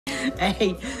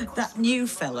Hey, that new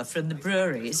fella from the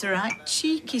brewery is a right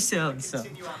cheeky so-and-so.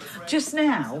 Just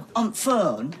now, on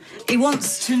phone, he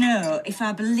wants to know if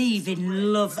I believe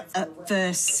in love at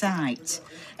first sight.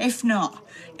 If not,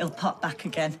 he'll pop back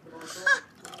again.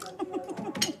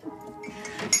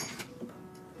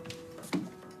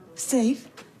 Steve?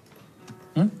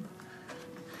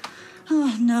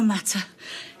 Oh, no matter.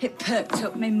 It perked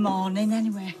up me morning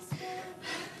anyway.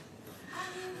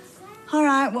 All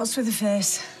right, what's with the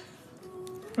face?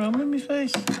 Wrong with my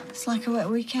face? It's like a wet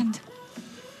weekend.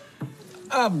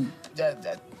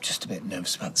 Just a bit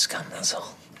nervous about the scan, that's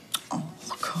all. Oh,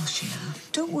 of course you are.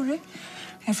 Don't worry.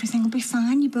 Everything will be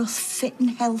fine. You're both fit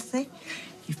and healthy.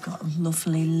 You've got a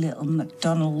lovely little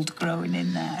McDonald growing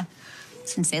in there.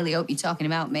 Sincerely hope you're talking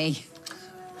about me.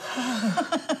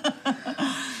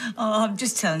 Oh, I'm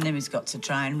just telling him he's got to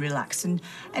try and relax and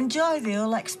enjoy the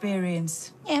whole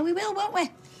experience. Yeah, we will, won't we?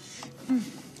 Come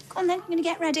on then, we're going to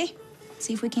get ready.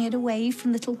 See if we can get away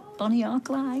from little Bonnie or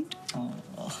Clyde. Oh.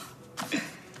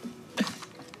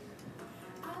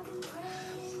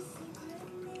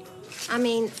 I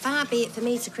mean, far be it for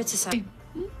me to criticise.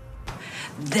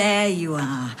 There you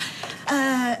are.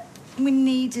 We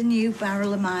need a new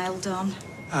barrel of mild on.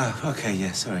 Oh, OK,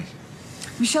 yeah, sorry.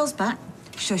 Michelle's back,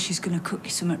 so she's going to cook you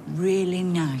something really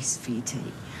nice for your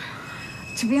tea.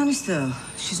 To be honest, though,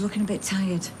 she's looking a bit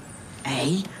tired.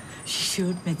 Eh? She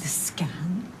showed me the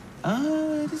scan.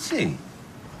 Oh, did she?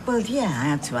 Well, yeah, I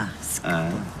had to ask.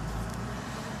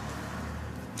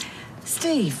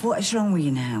 Steve, what is wrong with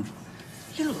you now?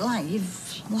 You look like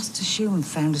you've lost a shoe and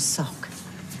found a sock.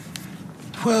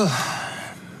 Well,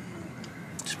 I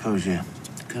suppose you're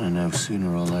gonna know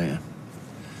sooner or later.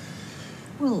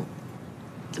 Well,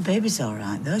 the baby's all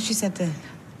right, though. She said the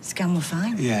scan were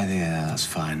fine. Yeah, that's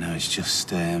fine. No, it's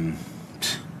just, All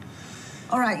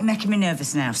right, you're making me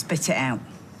nervous now. Spit it out.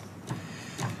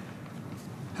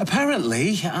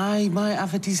 Apparently, I might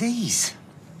have a disease.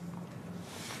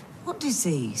 What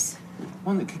disease?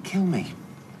 One that could kill me,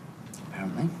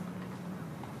 apparently.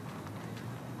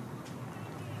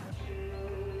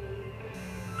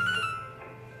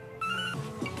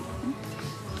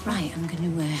 Right, I'm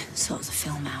going to sort the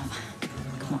film out. You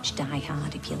can watch Die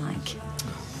Hard if you like. You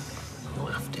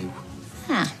don't have to.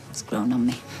 Ah, it's grown on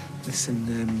me.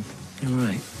 Listen, you all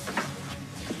right?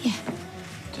 Yeah.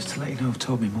 Just to let you know, I've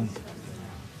told me mum.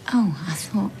 Oh, I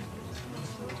thought...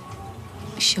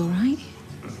 Is she all right?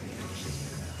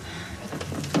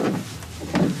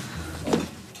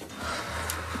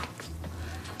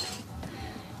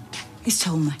 He's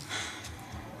told me.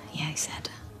 Yeah, he said.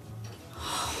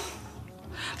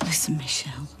 Listen,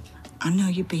 Michelle, I know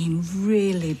you're being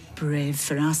really brave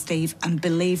for our Steve, and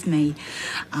believe me,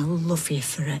 I love you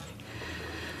for it.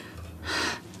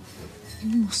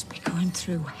 You must be going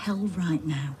through hell right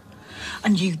now.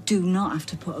 And you do not have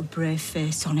to put a brave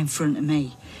face on in front of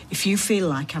me. If you feel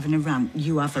like having a rant,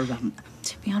 you have a rant.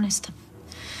 To be honest,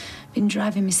 I've been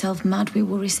driving myself mad with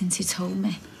worry since he told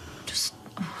me. I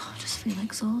just feel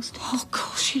exhausted. Oh, of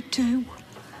course you do.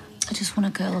 I just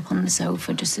want to curl up on the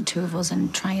sofa, just the two of us,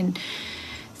 and try and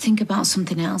think about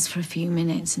something else for a few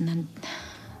minutes, and then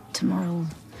tomorrow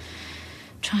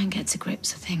try and get to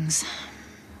grips with things.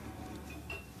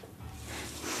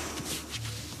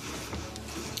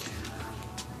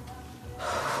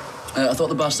 I thought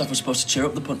the bar staff was supposed to cheer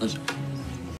up the punters.